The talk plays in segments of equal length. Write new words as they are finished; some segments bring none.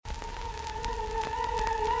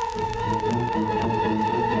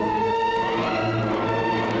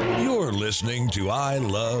listening to I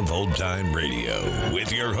Love Old Time Radio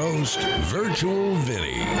with your host, Virtual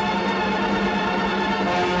Vinny.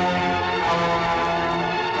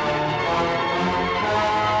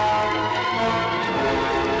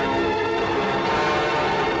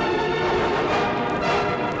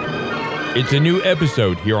 It's a new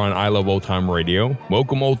episode here on I Love Old Time Radio.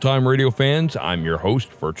 Welcome, Old Time Radio fans. I'm your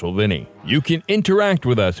host, Virtual Vinny. You can interact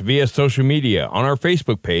with us via social media on our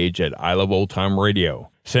Facebook page at I Love Old Time Radio.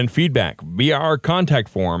 Send feedback via our contact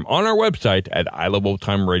form on our website at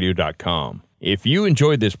iloveoldtimeradio.com. If you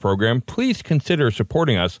enjoyed this program, please consider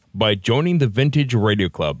supporting us by joining the Vintage Radio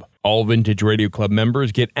Club. All Vintage Radio Club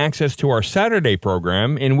members get access to our Saturday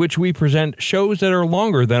program, in which we present shows that are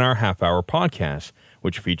longer than our half-hour podcasts,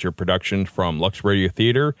 which feature productions from Lux Radio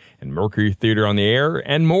Theater and Mercury Theater on the Air,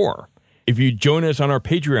 and more. If you join us on our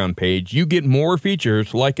Patreon page, you get more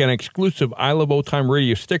features like an exclusive I Love Old Time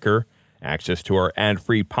Radio sticker, access to our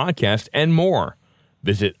ad-free podcast, and more.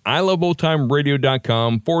 Visit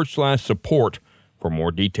iloveoldtimeradio.com/support for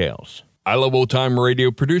more details. I Love Old Time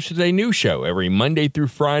Radio produces a new show every Monday through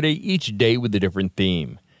Friday, each day with a different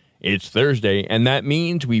theme. It's Thursday, and that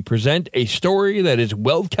means we present a story that is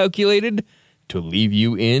well calculated to leave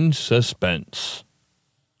you in suspense.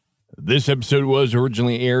 This episode was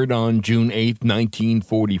originally aired on June 8th,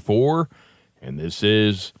 1944, and this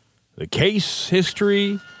is The Case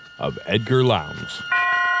History of Edgar Lowndes.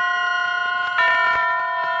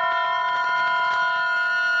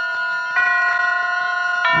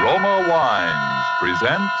 Roma Wines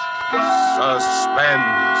present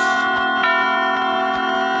Suspense.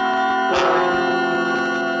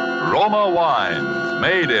 Roma Wines,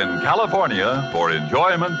 made in California for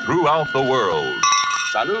enjoyment throughout the world.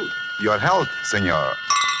 Salud. Your health, senor.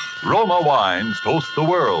 Roma Wines toast the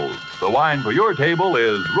world. The wine for your table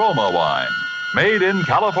is Roma Wine, made in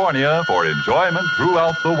California for enjoyment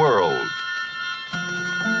throughout the world.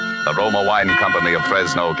 The Roma Wine Company of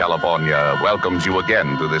Fresno, California, welcomes you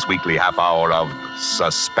again to this weekly half hour of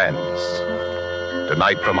Suspense.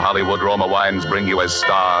 Tonight from Hollywood, Roma Wines bring you as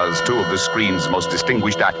stars two of the screen's most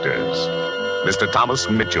distinguished actors, Mr. Thomas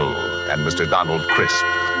Mitchell and Mr. Donald Crisp.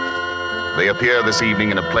 They appear this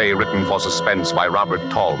evening in a play written for suspense by Robert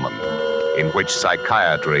Tallman, in which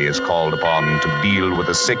psychiatry is called upon to deal with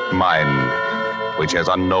a sick mind which has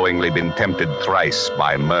unknowingly been tempted thrice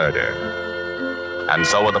by murder. And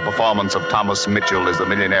so with the performance of Thomas Mitchell as the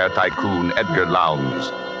millionaire tycoon Edgar Lowndes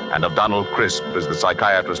and of Donald Crisp as the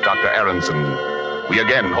psychiatrist Dr. Aronson, we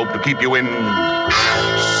again hope to keep you in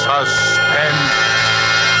suspense.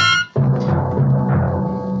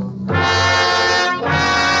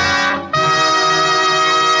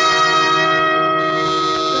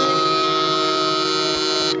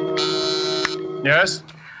 Yes?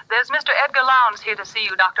 There's Mr. Edgar Lowndes here to see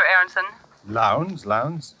you, Dr. Aronson. Lowndes?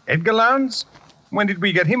 Edgar Lowndes? When did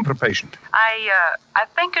we get him for patient? I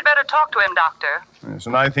think you'd better talk to him, Doctor. Yes,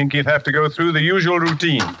 and I think he'd have to go through the usual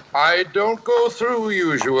routine. I don't go through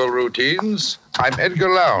usual routines. I'm Edgar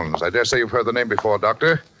Lowndes. I dare say you've heard the name before,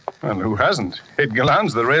 Doctor. Well, who hasn't? Edgar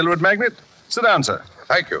Lowndes, the railroad magnate. Sit down, sir.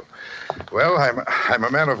 Thank you. Well, I'm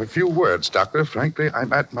a man of a few words, Doctor. Frankly,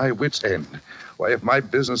 I'm at my wit's end. Why, if my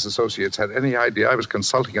business associates had any idea I was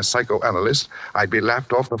consulting a psychoanalyst, I'd be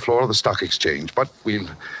laughed off the floor of the stock exchange. But we'll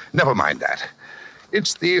never mind that.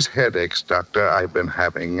 It's these headaches, Doctor, I've been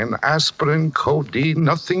having. And aspirin, codeine,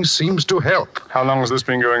 nothing seems to help. How long has this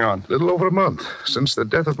been going on? A little over a month. Since the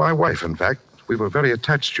death of my wife, in fact. We were very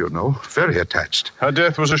attached, you know. Very attached. Her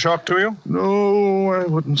death was a shock to you? No, I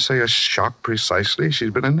wouldn't say a shock precisely. She's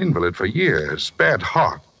been an invalid for years. Bad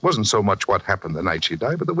heart. Wasn't so much what happened the night she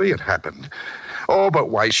died, but the way it happened. Oh, but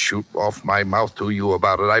why shoot off my mouth to you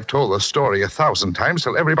about it? I've told the story 1,000 times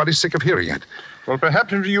till everybody's sick of hearing it. Well,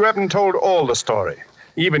 perhaps you haven't told all the story,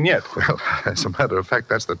 even yet. Well, as a matter of fact,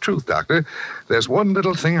 that's the truth, Doctor. There's one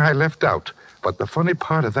little thing I left out. But the funny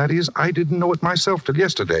part of that is I didn't know it myself till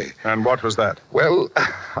yesterday. And what was that? Well,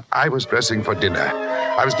 I was dressing for dinner.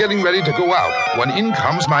 I was getting ready to go out when in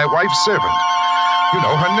comes my wife's servant. You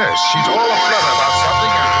know, her nurse. She's all aflutter about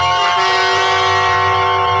something.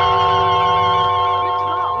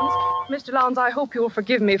 Mr. Lowndes, I hope you'll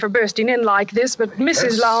forgive me for bursting in like this, but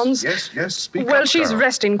Mrs. Lowndes... Yes, speak Well, up, she's Sarah.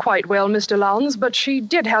 resting quite well, Mr. Lowndes, but she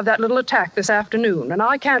did have that little attack this afternoon, and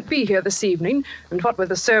I can't be here this evening. And what with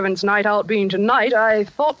the servants' night out being tonight, I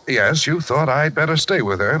thought... Yes, you thought I'd better stay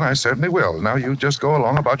with her, and I certainly will. Now you just go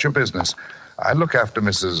along about your business. I look after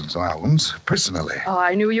Mrs. Lowndes personally. Oh,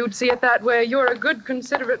 I knew you'd see it that way. You're a good,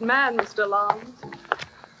 considerate man, Mr. Lowndes.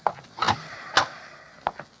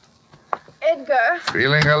 Edgar.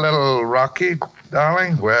 Feeling a little rocky,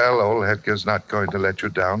 darling? Well, old Edgar's not going to let you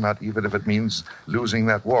down, not even if it means losing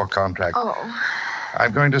that war contract. Oh.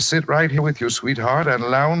 I'm going to sit right here with you, sweetheart, and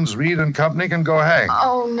Lowndes, Reed and Company can go hang.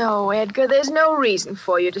 Oh, no, Edgar. There's no reason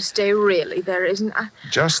for you to stay, really. There isn't.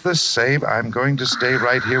 Just the same, I'm going to stay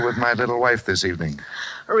right here with my little wife this evening.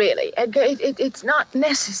 Really, Edgar, it's not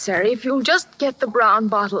necessary. If you'll just get the brown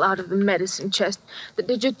bottle out of the medicine chest, the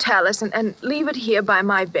digitalis, and leave it here by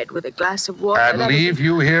my bed with a glass of water. And leave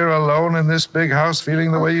you here alone in this big house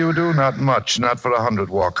feeling the way you do? Not much. Not for 100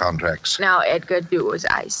 war contracts. Now, Edgar, do as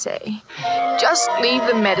I say. Just leave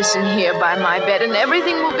the medicine here by my bed, and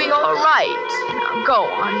everything will be all right. Now, go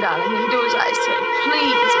on, darling, and do as I say.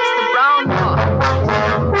 Please, it's the brown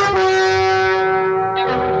bottle.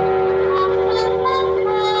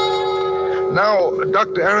 Now,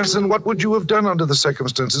 Dr. Aronson, what would you have done under the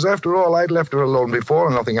circumstances? After all, I'd left her alone before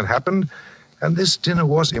and nothing had happened. And this dinner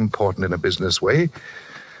was important in a business way.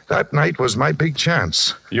 That night was my big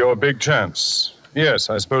chance. Your big chance? Yes,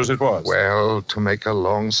 I suppose it was. Well, to make a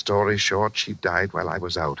long story short, she died while I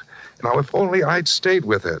was out. Now, if only I'd stayed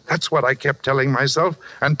with her. That's what I kept telling myself.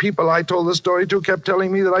 And people I told the story to kept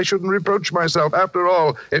telling me that I shouldn't reproach myself. After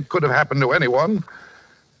all, it could have happened to anyone.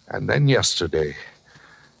 And then yesterday,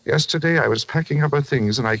 I was packing up her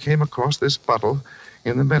things, and I came across this bottle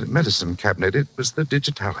in the medicine cabinet. It was the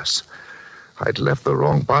digitalis. I'd left the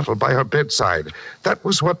wrong bottle by her bedside. That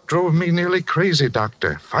was what drove me nearly crazy,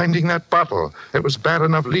 Doctor, finding that bottle. It was bad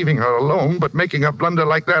enough leaving her alone, but making a blunder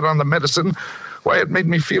like that on the medicine, why, it made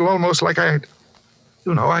me feel almost like I'd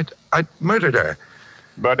murdered her.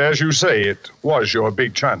 But as you say, it was your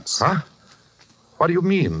big chance. Huh? What do you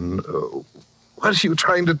mean? What are you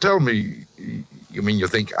trying to tell me? You mean you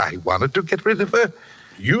think I wanted to get rid of her?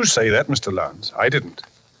 You say that, Mr. Lowndes. I didn't.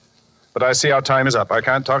 But I see our time is up. I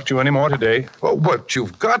can't talk to you anymore today. Oh, but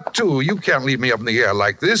you've got to. You can't leave me up in the air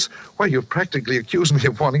like this. Why, you practically accused me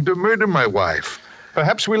of wanting to murder my wife.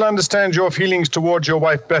 Perhaps we'll understand your feelings towards your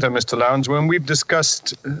wife better, Mr. Lowndes, when we've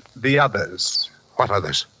discussed the others. What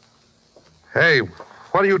others? Hey,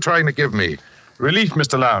 what are you trying to give me? Relief,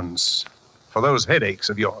 Mr. Lowndes, for those headaches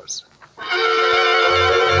of yours.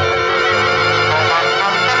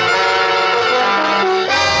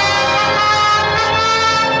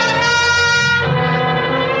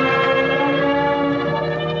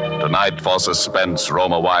 Tonight for Suspense,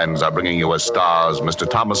 Roma Wines are bringing you as stars Mr.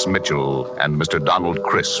 Thomas Mitchell and Mr. Donald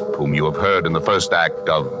Crisp, whom you have heard in the first act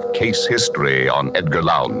of Case History on Edgar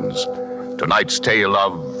Lowndes. Tonight's tale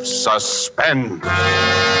of Suspense.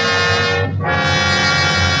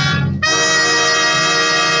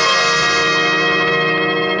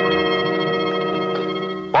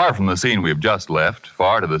 Far from the scene we've just left,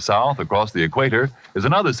 far to the south across the equator, is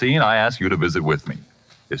another scene I ask you to visit with me.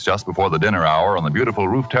 It's just before the dinner hour on the beautiful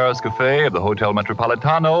roof terrace cafe of the Hotel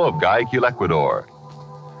Metropolitano of Guayaquil, Ecuador.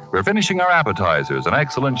 We're finishing our appetizers, an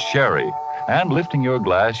excellent sherry, and lifting your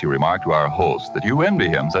glass, you remark to our host that you envy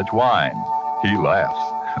him such wine. He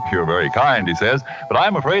laughs. You're very kind, he says, but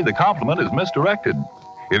I'm afraid the compliment is misdirected.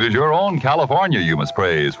 It is your own California you must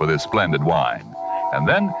praise for this splendid wine. And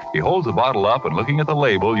then he holds the bottle up, and looking at the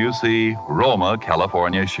label, you see Roma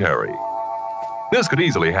California Sherry. This could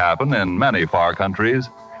easily happen in many far countries,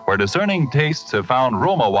 where discerning tastes have found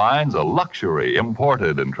Roma wines a luxury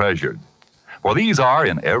imported and treasured. For these are,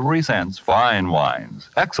 in every sense, fine wines,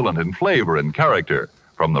 excellent in flavor and character,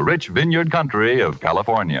 from the rich vineyard country of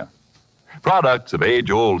California. Products of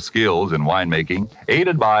age-old skills in winemaking,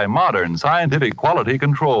 aided by modern scientific quality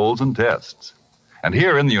controls and tests. And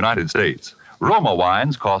here in the United States, Roma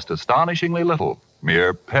wines cost astonishingly little,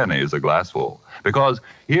 mere pennies a glassful, because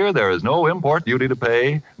here there is no import duty to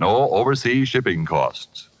pay, no overseas shipping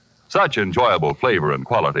costs. Such enjoyable flavor and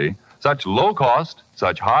quality, such low cost,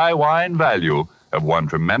 such high wine value have won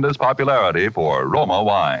tremendous popularity for Roma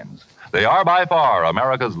wines. They are by far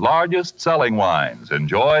America's largest selling wines,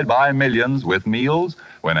 enjoyed by millions with meals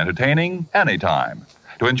when entertaining anytime.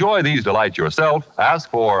 To enjoy these delights yourself, ask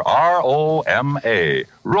for R-O-M-A,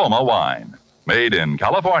 Roma wine, made in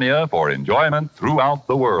California for enjoyment throughout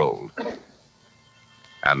the world.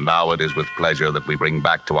 And now it is with pleasure that we bring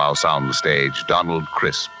back to our sound stage Donald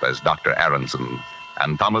Crisp as Dr. Aronson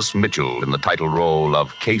and Thomas Mitchell in the title role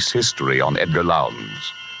of Case History on Edgar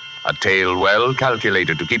Lowndes. A tale well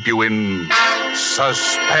calculated to keep you in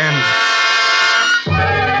suspense.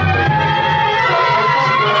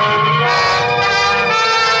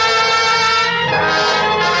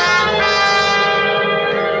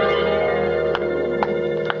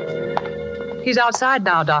 He's outside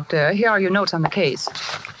now, Doctor. Here are your notes on the case.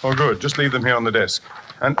 Oh, good. Just leave them here on the desk.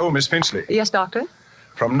 And, Miss Finchley. Yes, Doctor?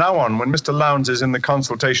 From now on, when Mr. Lowndes is in the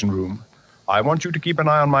consultation room, I want you to keep an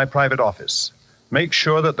eye on my private office. Make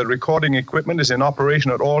sure that the recording equipment is in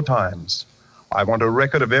operation at all times. I want a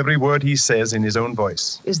record of every word he says in his own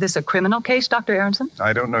voice. Is this a criminal case, Dr. Aronson?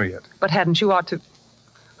 I don't know yet. But hadn't you ought to...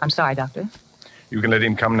 I'm sorry, Doctor. You can let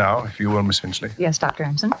him come now, if you will, Miss Finchley. Yes, Dr.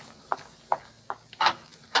 Aronson.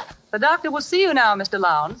 The doctor will see you now, Mr.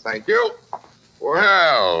 Lowndes. Thank you.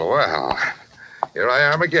 Well. Here I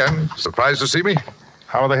am again. Surprised to see me?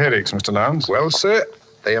 How are the headaches, Mr. Lowndes? Well, sir,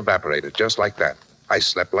 they evaporated just like that. I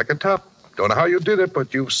slept like a top. Don't know how you did it,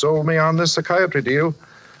 but you've sold me on this psychiatry deal.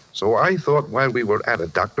 So I thought while we were at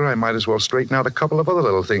it, Doctor, I might as well straighten out a couple of other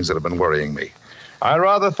little things that have been worrying me. I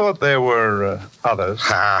rather thought there were others.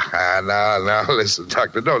 Now, listen,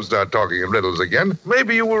 Doctor, don't start talking in riddles again.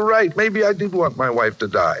 Maybe you were right. Maybe I did want my wife to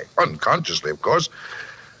die. Unconsciously, of course.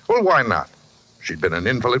 Well, why not? She'd been an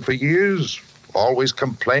invalid for years, always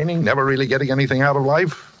complaining, never really getting anything out of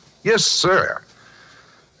life. Yes, sir.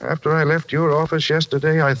 After I left your office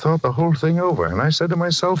yesterday, I thought the whole thing over, and I said to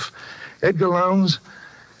myself, Edgar Lowndes,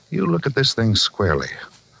 you look at this thing squarely.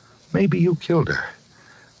 Maybe you killed her.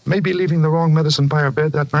 Maybe leaving the wrong medicine by her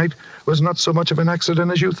bed that night was not so much of an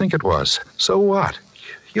accident as you think it was. So what?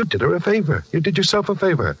 You did her a favor. You did yourself a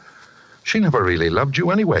favor. She never really loved you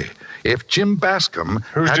anyway. If Jim Bascom...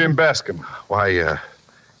 Who's Jim Bascom? Why,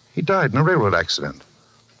 he died in a railroad accident.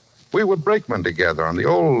 We were brakemen together on the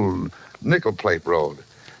old nickel plate road.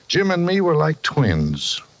 Jim and me were like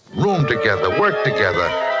twins. Roomed together, worked together,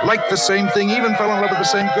 liked the same thing, even fell in love with the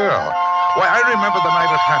same girl. Why, I remember the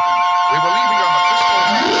night it happened. We were leaving on the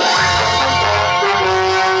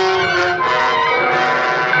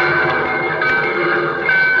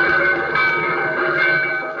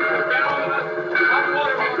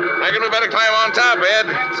Reckon we better climb on top,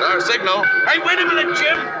 Ed. It's our signal. Hey, wait a minute,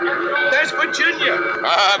 Jim. There's Virginia.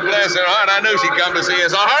 Ah, bless her heart. I knew she'd come to see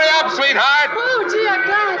us. So hurry up, sweetheart. Oh, gee, I'm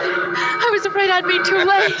glad. I was afraid I'd be too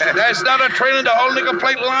late. There's not a train in the whole nickel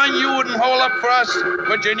plate line you wouldn't hold up for us,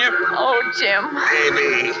 Virginia. Oh, Jim.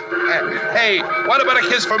 Baby. Hey, what about a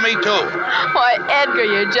kiss for me, too? Why, Edgar,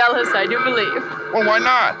 you're jealous, I do believe. Well, why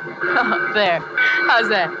not? Oh, there. How's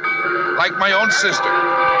that? Like my own sister.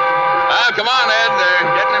 Ah, come on, Ed. They're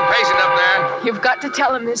getting impatient up there. You've got to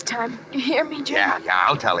tell him this time. You hear me, Jim? Yeah,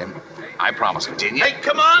 I'll tell him. I promise, Virginia. Hey,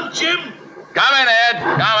 come on, Jim. Come in, Ed.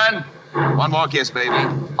 Come in. One more kiss, baby.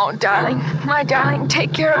 Oh, darling. My darling,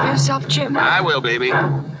 take care of yourself, Jim. I will, baby.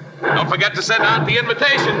 Don't forget to send out the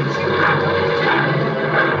invitations.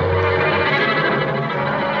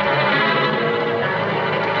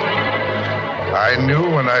 I knew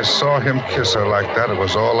when I saw him kiss her like that, it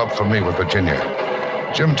was all up for me with Virginia.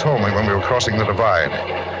 Jim told me when we were crossing the divide.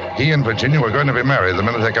 He and Virginia were going to be married the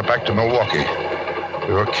minute they got back to Milwaukee.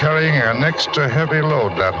 We were carrying an extra heavy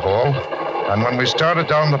load that haul, and when we started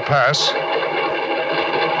down the pass...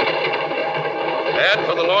 Ed,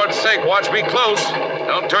 for the Lord's sake, watch me close.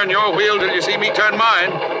 Don't turn your wheel till you see me turn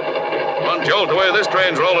mine. One jolt away, this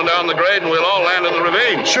train's rolling down the grade, and we'll all land in the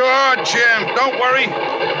ravine. Sure, Jim. Don't worry.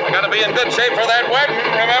 I gotta be in good shape for that wedding,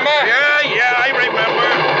 remember? Yeah, I remember.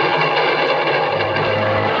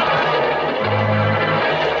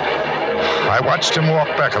 I watched him walk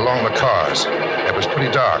back along the cars. It was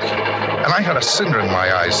pretty dark, and I had a cinder in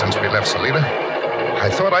my eyes since we left Salida. I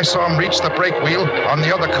thought I saw him reach the brake wheel on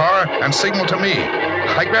the other car and signal to me.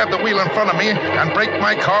 I grabbed the wheel in front of me and braked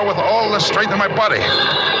my car with all the strength of my body. Ed!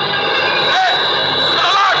 For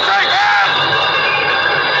the Lord's sake, Ed!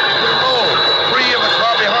 We rolled, free of the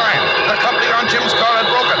car behind. The coupling on Jim's car had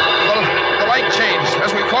broken. The light changed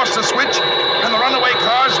as we crossed the switch, and the runaway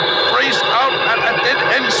cars raced out at a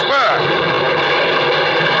dead-end spur.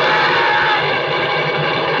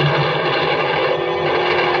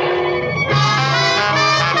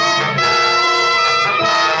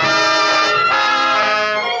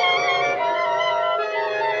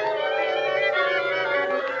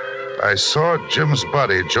 I saw Jim's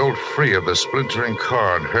body jolt free of the splintering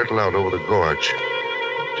car and hurtle out over the gorge.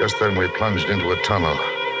 Just then we plunged into a tunnel.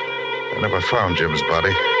 I never found Jim's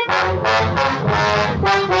body.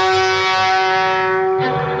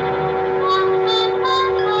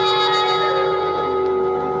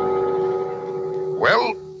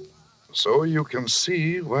 Well, so you can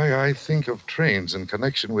see why I think of trains in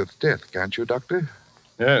connection with death, can't you, Doctor?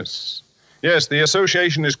 Yes. Yes, the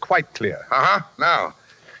association is quite clear. Uh-huh. Now,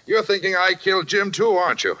 you're thinking I killed Jim, too,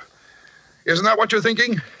 aren't you? Isn't that what you're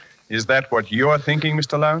thinking? Is that what you're thinking,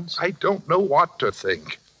 Mr. Lowndes? I don't know what to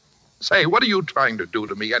think. Say, what are you trying to do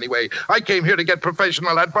to me anyway? I came here to get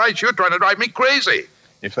professional advice. You're trying to drive me crazy.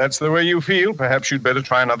 If that's the way you feel, perhaps you'd better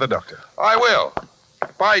try another doctor. I will.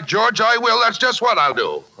 By George, I will. That's just what I'll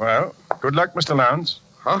do. Well, good luck, Mr. Lowndes.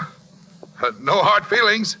 Huh? No hard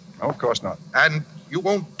feelings? Oh, of course not. And you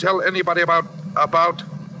won't tell anybody about About...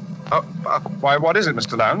 Why, what is it,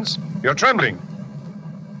 Mr. Lowndes? You're trembling.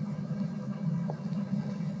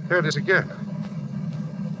 Here it is again.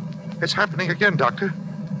 It's happening again, Doctor.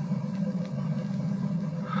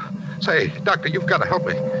 Say, Doctor, you've got to help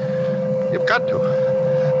me. You've got to.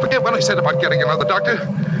 Forget what I said about getting another doctor.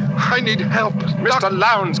 I need help. Mr.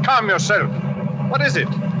 Lowndes, calm yourself. What is it?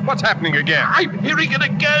 What's happening again? I'm hearing it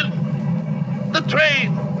again. The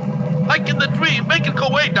train. Like in the dream. Make it go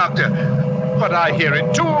away, Doctor. But I hear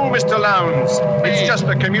it too, Mr. Lowndes. It's just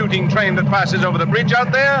a commuting train that passes over the bridge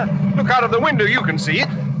out there. Look out of the window. You can see it.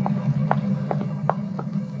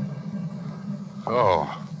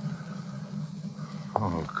 Oh.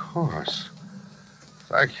 Oh, of course.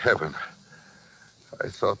 Thank heaven. I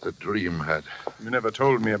thought the dream had... You never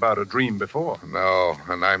told me about a dream before. No,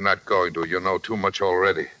 and I'm not going to. You know too much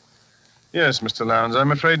already. Yes, Mr. Lowndes,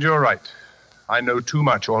 I'm afraid you're right. I know too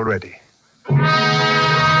much already.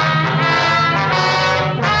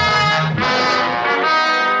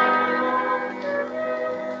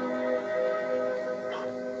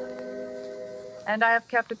 And I have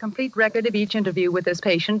kept a complete record of each interview with this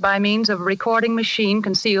patient by means of a recording machine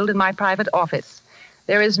concealed in my private office.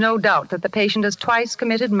 There is no doubt that the patient has twice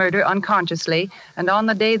committed murder unconsciously, and on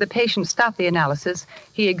the day the patient stopped the analysis,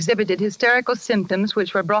 he exhibited hysterical symptoms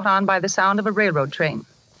which were brought on by the sound of a railroad train.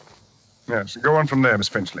 Yes, go on from there, Miss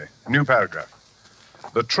Finchley. A new paragraph.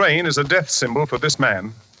 The train is a death symbol for this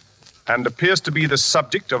man and appears to be the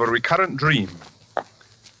subject of a recurrent dream.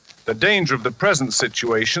 The danger of the present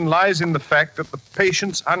situation lies in the fact that the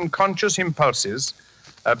patient's unconscious impulses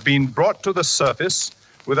have been brought to the surface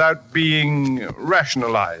without being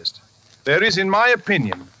rationalized. There is, in my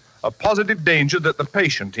opinion, a positive danger that the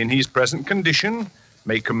patient, in his present condition,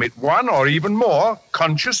 may commit one or even more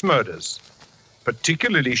conscious murders,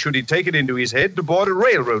 particularly should he take it into his head to board a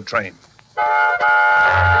railroad train.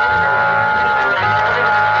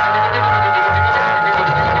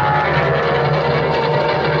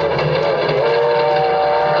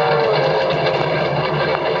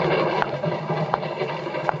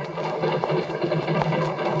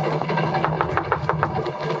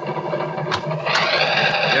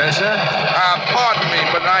 Pardon me,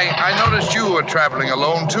 but I noticed you were traveling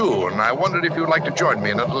alone, too, and I wondered if you'd like to join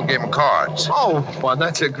me in a little game of cards. Oh, well,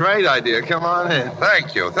 that's a great idea. Come on in.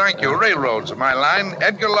 Thank you. Railroads are my line.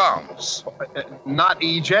 Edgar Lowndes. Not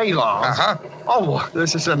E.J. Lowndes? Uh-huh. Oh, well,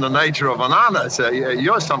 this is in the nature of an honor.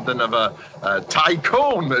 You're something of a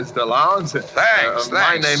tycoon, Mr. Lowndes. Thanks.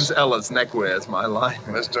 My name's Ellis. Neckwear's my line.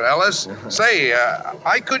 Mr. Ellis, say,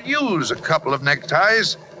 I could use a couple of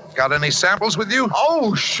neckties. Got any samples with you?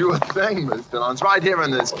 Oh, sure thing, Mr. Lowndes. Right here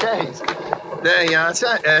in this case. There you are,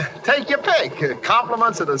 sir. Take your pick.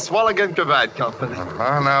 Compliments of the Swalligan Cravat Company.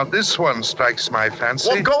 Now, this one strikes my fancy.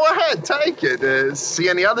 Well, go ahead. Take it. See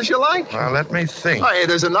any others you like? Well, let me think. Oh, hey,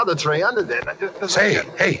 there's another tray under there. Say,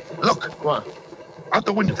 hey, look. What? Out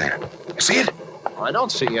the window there. See it? I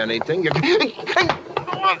don't see anything. What are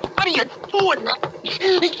you doing?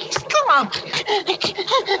 Come on.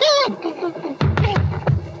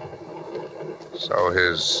 So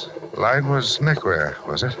his line was neckwear,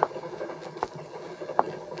 was it?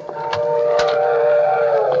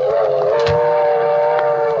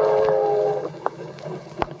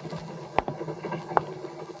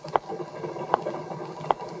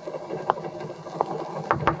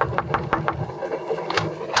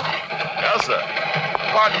 Yes, sir.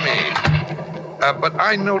 Pardon me. But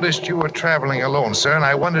I noticed you were traveling alone, sir, and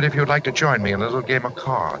I wondered if you'd like to join me in a little game of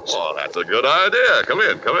cards. Oh, that's a good idea. Come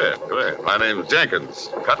in. My name's Jenkins.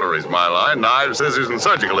 Cutlery's my line. Knives, scissors, and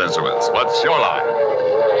surgical instruments. What's your line?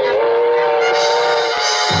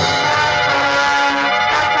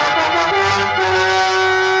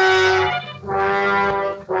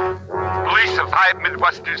 Police of 5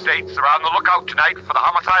 Midwestern states are on the lookout tonight for the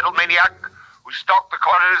homicidal maniac who stalked the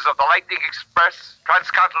corridors of the Lightning Express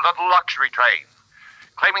transcontinental luxury train,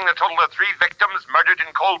 claiming the total of 3 victims murdered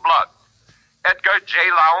in cold blood. Edgar J.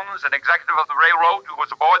 Lowndes, an executive of the railroad who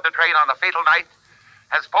was aboard the train on the fatal night,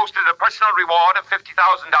 has posted a personal reward of $50,000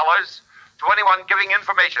 to anyone giving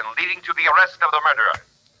information leading to the arrest of the murderer.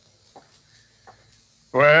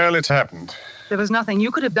 Well, it's happened. There was nothing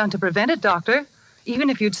you could have done to prevent it, Doctor.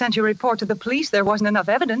 Even if you'd sent your report to the police, there wasn't enough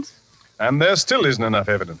evidence. And there still isn't enough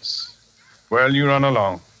evidence. Well, you run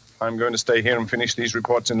along. I'm going to stay here and finish these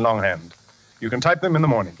reports in longhand. You can type them in the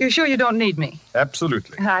morning. You're sure you don't need me?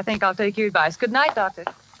 Absolutely. I think I'll take your advice. Good night, Doctor.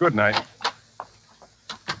 Good night.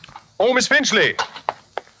 Oh, Miss Finchley.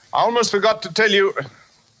 I almost forgot to tell you...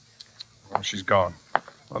 Oh, she's gone.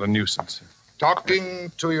 What a nuisance.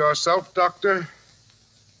 Talking to yourself, Doctor?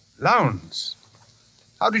 Lowndes.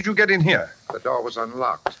 How did you get in here? The door was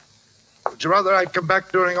unlocked. Would you rather I come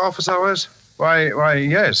back during office hours? Why,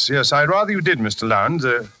 yes. I'd rather you did, Mr. Lowndes.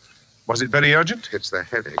 Was it very urgent? It's the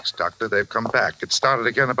headaches, Doctor. They've come back. It started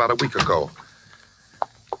again about a week ago.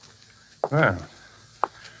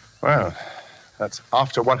 Well, that's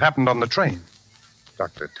after what happened on the train.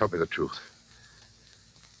 Doctor, tell me the truth.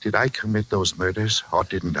 Did I commit those murders, or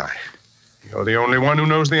didn't I? You're the only one who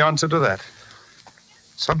knows the answer to that.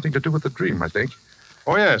 Something to do with the dream, I think.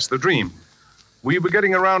 Oh, yes, the dream. We were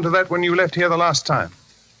getting around to that when you left here the last time.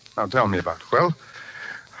 Now, tell me about it. Well,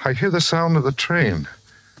 I hear the sound of the train,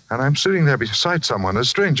 and I'm sitting there beside someone, a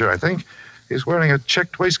stranger, I think. He's wearing a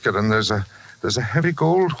checked waistcoat, and there's a heavy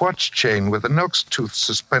gold watch chain with an elk's tooth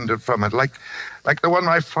suspended from it, like the one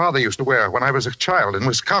my father used to wear when I was a child in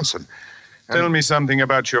Wisconsin. And tell me something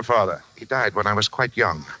about your father. He died when I was quite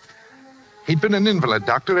young. He'd been an invalid,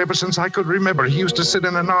 Doctor, ever since I could remember. He used to sit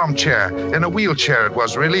in an armchair, in a wheelchair it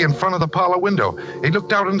was, really, in front of the parlor window. He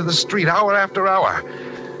looked out into the street hour after hour.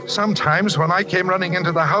 Sometimes, when I came running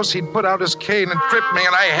into the house, he'd put out his cane and trip me,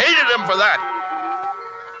 and I hated him for that.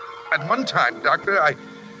 At one time, Doctor, I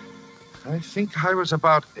think I was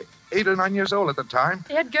about 8 or 9 years old at the time.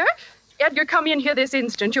 Edgar? Edgar, come in here this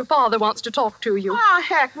instant. Your father wants to talk to you. Oh,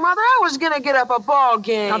 heck, Mother, I was going to get up a ball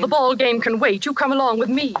game. Now, the ball game can wait. You come along with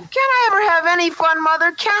me. Can I ever have any fun,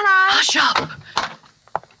 Mother? Can I? Hush up.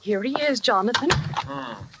 Here he is, Jonathan.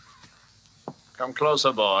 Come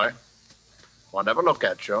closer, boy. Want to have a look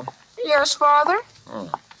at you? Yes, Father?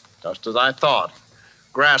 Just as I thought.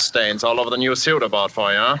 Grass stains all over the new suit I bought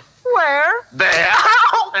for you, huh? Where? There.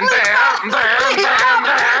 And there. And there. And there. And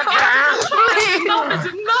there. Please.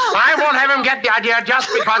 No. I won't have him get the idea just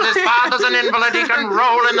because his father's an invalid. He can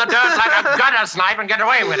roll in the dirt like a gutter snipe and get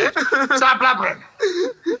away with it. Stop blubbering.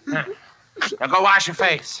 Now go wash your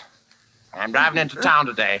face. I'm driving into town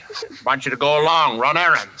today. Want you to go along, run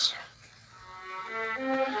errands.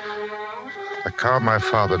 The car my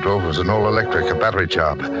father drove was an old electric, a battery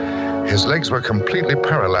job. His legs were completely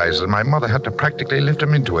paralyzed, and my mother had to practically lift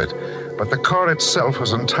him into it. But the car itself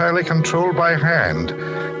was entirely controlled by hand.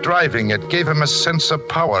 Driving it gave him a sense of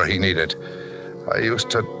power he needed. I used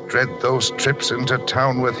to dread those trips into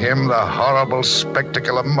town with him, the horrible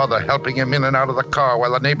spectacle of Mother helping him in and out of the car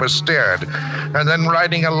while the neighbors stared, and then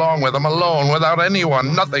riding along with him alone, without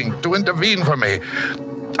anyone, nothing, to intervene for me.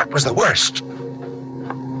 That was the worst.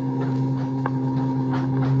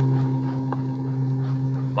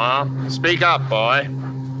 Ma, speak up, boy.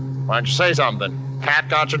 Why don't you say something? Cat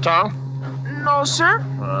got your tongue? No, sir.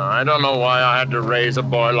 I don't know why I had to raise a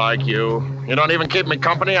boy like you. You don't even keep me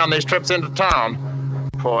company on these trips into town.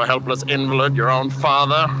 Poor helpless invalid, your own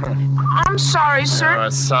father. I'm sorry, sir.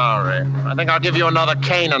 Sorry. I think I'll give you another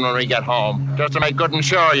caning when we get home, just to make good and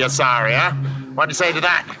sure you're sorry, huh? What'd you say to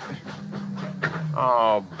that?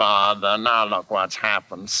 Oh, bother. Now look what's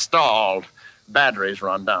happened. Stalled. Battery's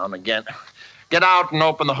run down again. Get out and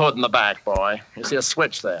open the hood in the back, boy. You see a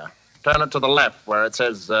switch there. Turn it to the left where it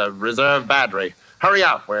says reserve battery. Hurry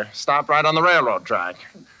up. We're stopped right on the railroad track.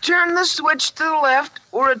 Turn the switch to the left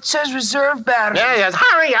where it says reserve battery. Yes.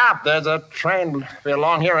 Hurry up. There's a train be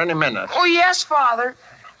along here any minute. Oh, yes, Father.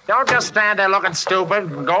 Don't just stand there looking stupid.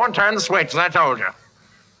 Go and turn the switch, as I told you.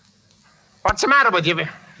 What's the matter with you? Have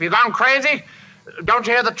you gone crazy? Don't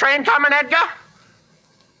you hear the train coming, Edgar?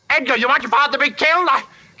 Edgar, you want your father to be killed? I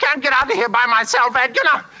can't get out of here by myself, Edgar.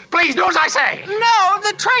 Now, please do as I say. No,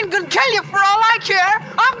 the train could kill you for all I care.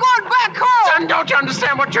 I'm going back home. Son, don't you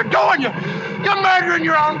understand what you're doing? You're murdering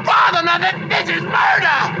your own father. Now, this is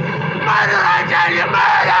murder. Murder, I tell you,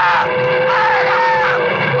 murder.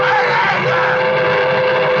 Murder. Murder.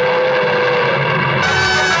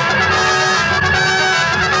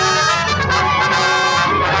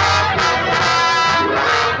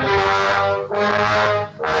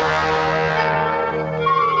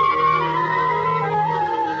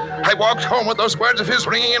 I walked home with those words of his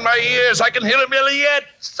ringing in my ears. I can hear them nearly yet.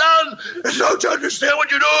 Son, don't you understand what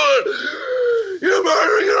you're doing? You're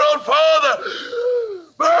murdering your own father.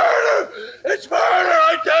 Murder! It's murder,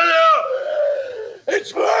 I tell you!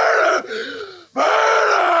 It's murder!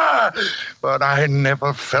 Murder! But I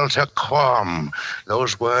never felt a qualm.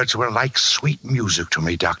 Those words were like sweet music to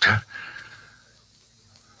me, Doctor.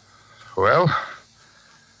 Well,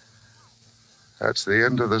 that's the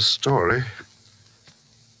end of the story.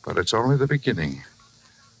 But it's only the beginning.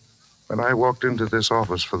 When I walked into this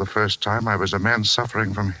office for the first time, I was a man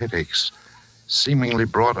suffering from headaches, seemingly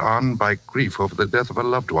brought on by grief over the death of a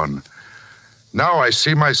loved one. Now I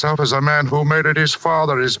see myself as a man who murdered his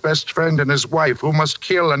father, his best friend, and his wife, who must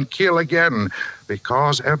kill and kill again,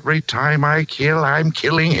 because every time I kill, I'm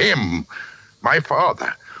killing him, my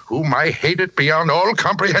father, whom I hated beyond all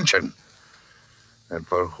comprehension. and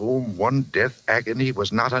for whom one death agony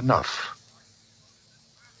was not enough.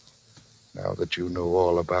 Now that you know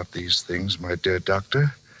all about these things, my dear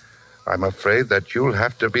doctor, I'm afraid that you'll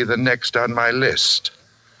have to be the next on my list.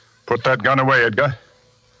 Put that gun away, Edgar.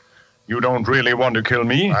 You don't really want to kill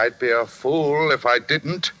me. I'd be a fool if I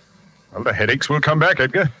didn't. Well, the headaches will come back,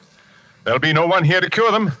 Edgar. There'll be no one here to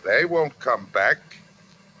cure them. They won't come back.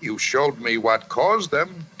 You showed me what caused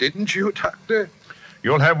them, didn't you, Doctor?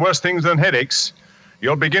 You'll have worse things than headaches.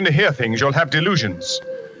 You'll begin to hear things. You'll have delusions.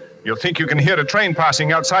 You'll think you can hear a train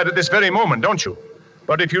passing outside at this very moment, don't you?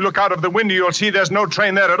 But if you look out of the window, you'll see there's no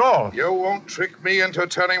train there at all. You won't trick me into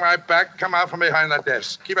turning my back. Come out from behind that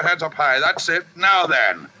desk. Keep your hands up high. That's it. Now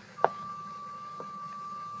then.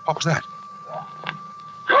 What was that?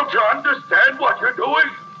 Don't you understand what you're doing?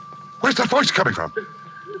 Where's that voice coming from?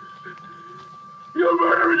 You're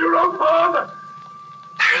murdering your own father.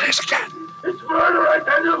 There it is again. It's murder, I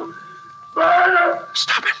tell you. Murder.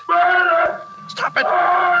 Stop it. Murder. Stop it.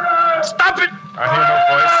 Murder. Stop it. I hear no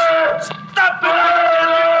voice. Stop it.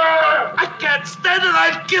 I can't stand it.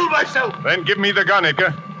 I'll kill myself. Then give me the gun,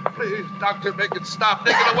 Edgar. Please, Doctor, make it stop.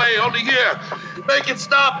 Take it away. Only here. Make it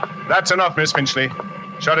stop. That's enough, Miss Finchley.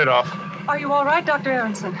 Shut it off. Are you all right, Dr.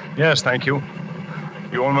 Aronson? Yes, thank you.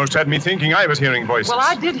 You almost had me thinking I was hearing voices. Well,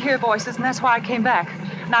 I did hear voices, and that's why I came back.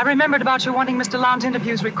 And I remembered about you wanting Mr. Lowndes'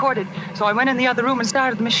 interviews recorded, so I went in the other room and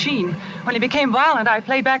started the machine. When he became violent, I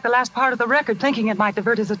played back the last part of the record, thinking it might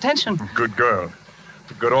divert his attention. Good girl.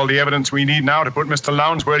 We've got all the evidence we need now to put Mr.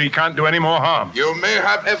 Lowndes where he can't do any more harm. You may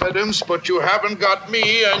have evidence, but you haven't got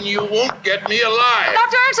me, and you won't get me alive.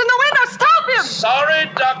 Dr. Aronson, the window! Stop him! Sorry,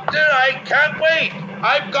 Doctor. I can't wait.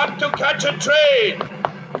 I've got to catch a train.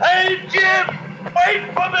 Hey, Jim!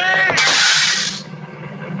 Wait for me!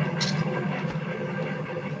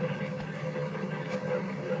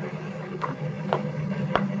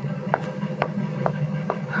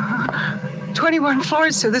 21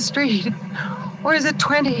 floors to the street. Or is it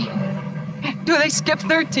 20? Do they skip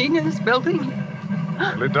 13 in this building?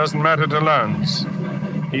 Well, it doesn't matter to Lowndes.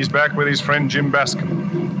 He's back with his friend Jim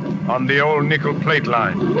Bascom on the old nickel plate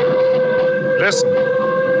line. Listen.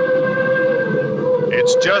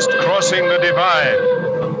 It's just crossing the divide.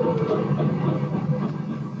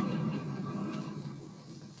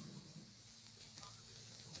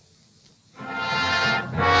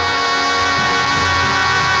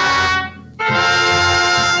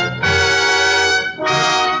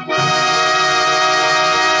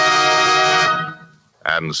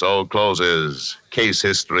 And so closes Case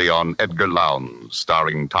History on Edgar Lowndes,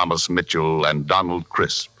 starring Thomas Mitchell and Donald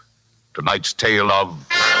Crisp. Tonight's tale of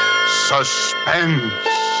Suspense.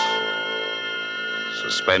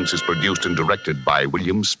 Suspense is produced and directed by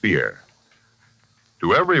William Spear.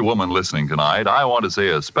 To every woman listening tonight, I want to say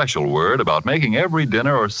a special word about making every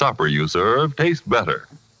dinner or supper you serve taste better.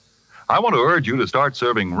 I want to urge you to start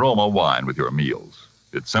serving Roma wine with your meals.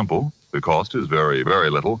 It's simple, the cost is very, very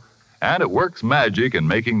little, and it works magic in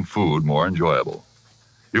making food more enjoyable.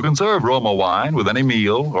 You can serve Roma wine with any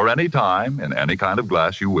meal or any time in any kind of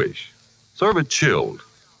glass you wish. Serve it chilled.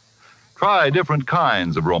 Try different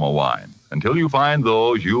kinds of Roma wine until you find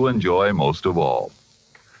those you enjoy most of all.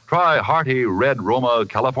 Try hearty red Roma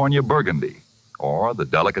California Burgundy or the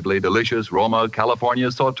delicately delicious Roma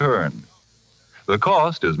California Sauterne. The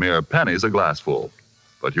cost is mere pennies a glassful,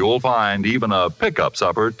 but you'll find even a pickup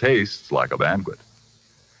supper tastes like a banquet.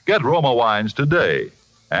 Get Roma wines today,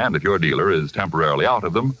 and if your dealer is temporarily out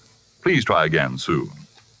of them, please try again soon.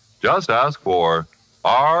 Just ask for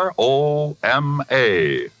R-O-M-A,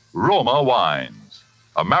 Roma Wines,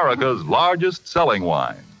 America's largest selling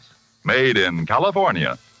wines, made in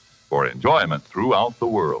California for enjoyment throughout the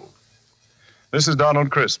world. This is Donald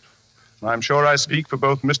Crisp. I'm sure I speak for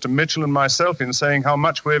both Mr. Mitchell and myself in saying how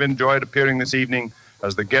much we've enjoyed appearing this evening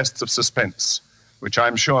as the guests of Suspense, which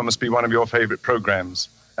I'm sure must be one of your favorite programs,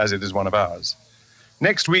 as it is one of ours.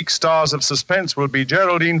 Next week's stars of Suspense will be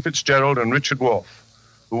Geraldine Fitzgerald and Richard Wolff,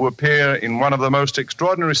 who appear in one of the most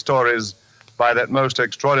extraordinary stories by that most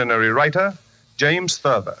extraordinary writer, James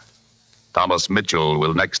Thurber. Thomas Mitchell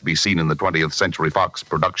will next be seen in the 20th Century Fox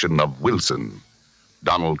production of Wilson.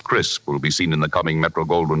 Donald Crisp will be seen in the coming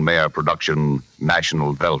Metro-Goldwyn-Mayer production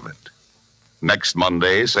National Velvet. Next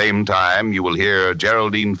Monday, same time, you will hear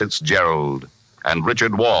Geraldine Fitzgerald and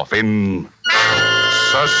Richard Wolff in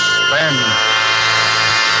Suspense.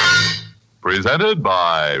 Presented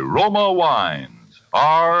by Roma Wines,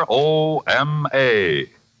 R-O-M-A,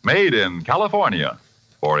 made in California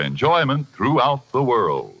for enjoyment throughout the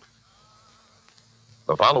world.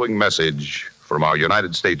 The following message from our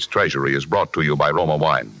United States Treasury is brought to you by Roma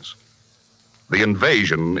Wines. The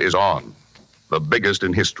invasion is on, the biggest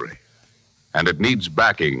in history. and it needs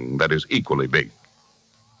backing that is equally big.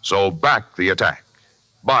 So back the attack.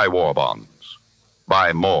 Buy war bonds.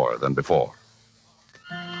 Buy more than before.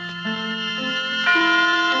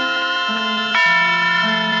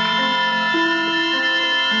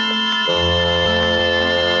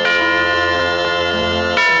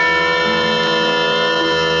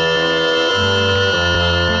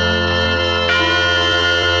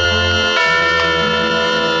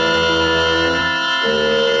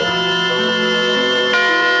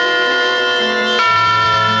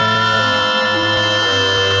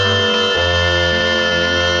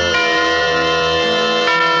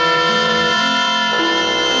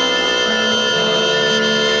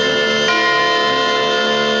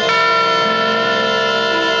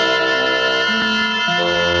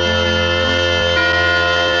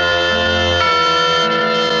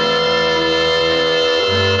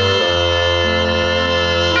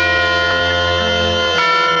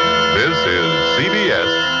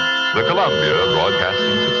 The Columbia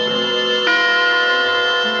Broadcasting System.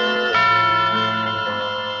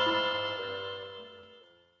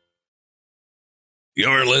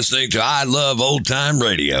 You're listening to I Love Old Time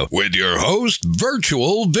Radio with your host,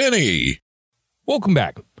 Virtual Vinny. Welcome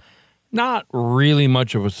back. Not really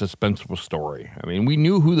much of a suspenseful story. I mean, we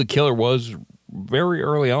knew who the killer was very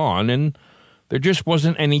early on, and there just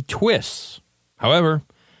wasn't any twists. However,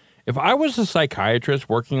 if I was a psychiatrist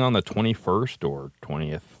working on the 21st or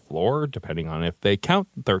 20th floor, depending on if they count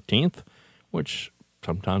the 13th, which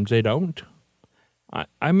sometimes they don't,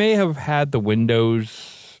 I may have had the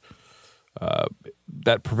windows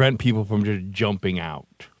that prevent people from just jumping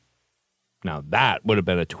out. Now, that would have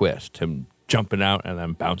been a twist, him jumping out and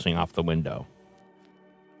then bouncing off the window.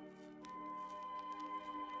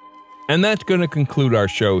 And that's going to conclude our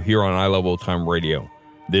show here on I Love Old Time Radio.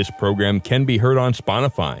 This program can be heard on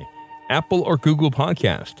Spotify, Apple or Google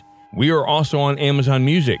Podcast. We are also on Amazon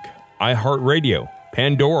Music, iHeartRadio,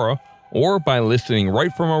 Pandora, or by listening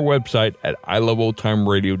right from our website at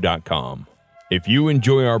iloveoldtimeradio.com. If you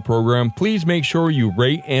enjoy our program, please make sure you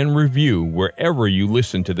rate and review wherever you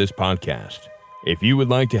listen to this podcast. If you would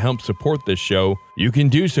like to help support this show, you can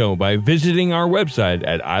do so by visiting our website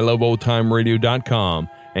at iloveoldtimeradio.com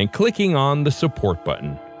and clicking on the support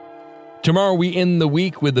button. Tomorrow we end the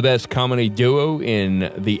week with the best comedy duo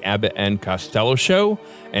in the Abbott and Costello Show,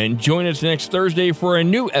 and join us next Thursday for a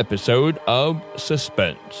new episode of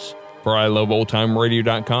Suspense. For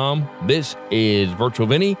iloveoldtimeradio.com, this is Virtual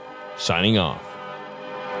Vinny signing off.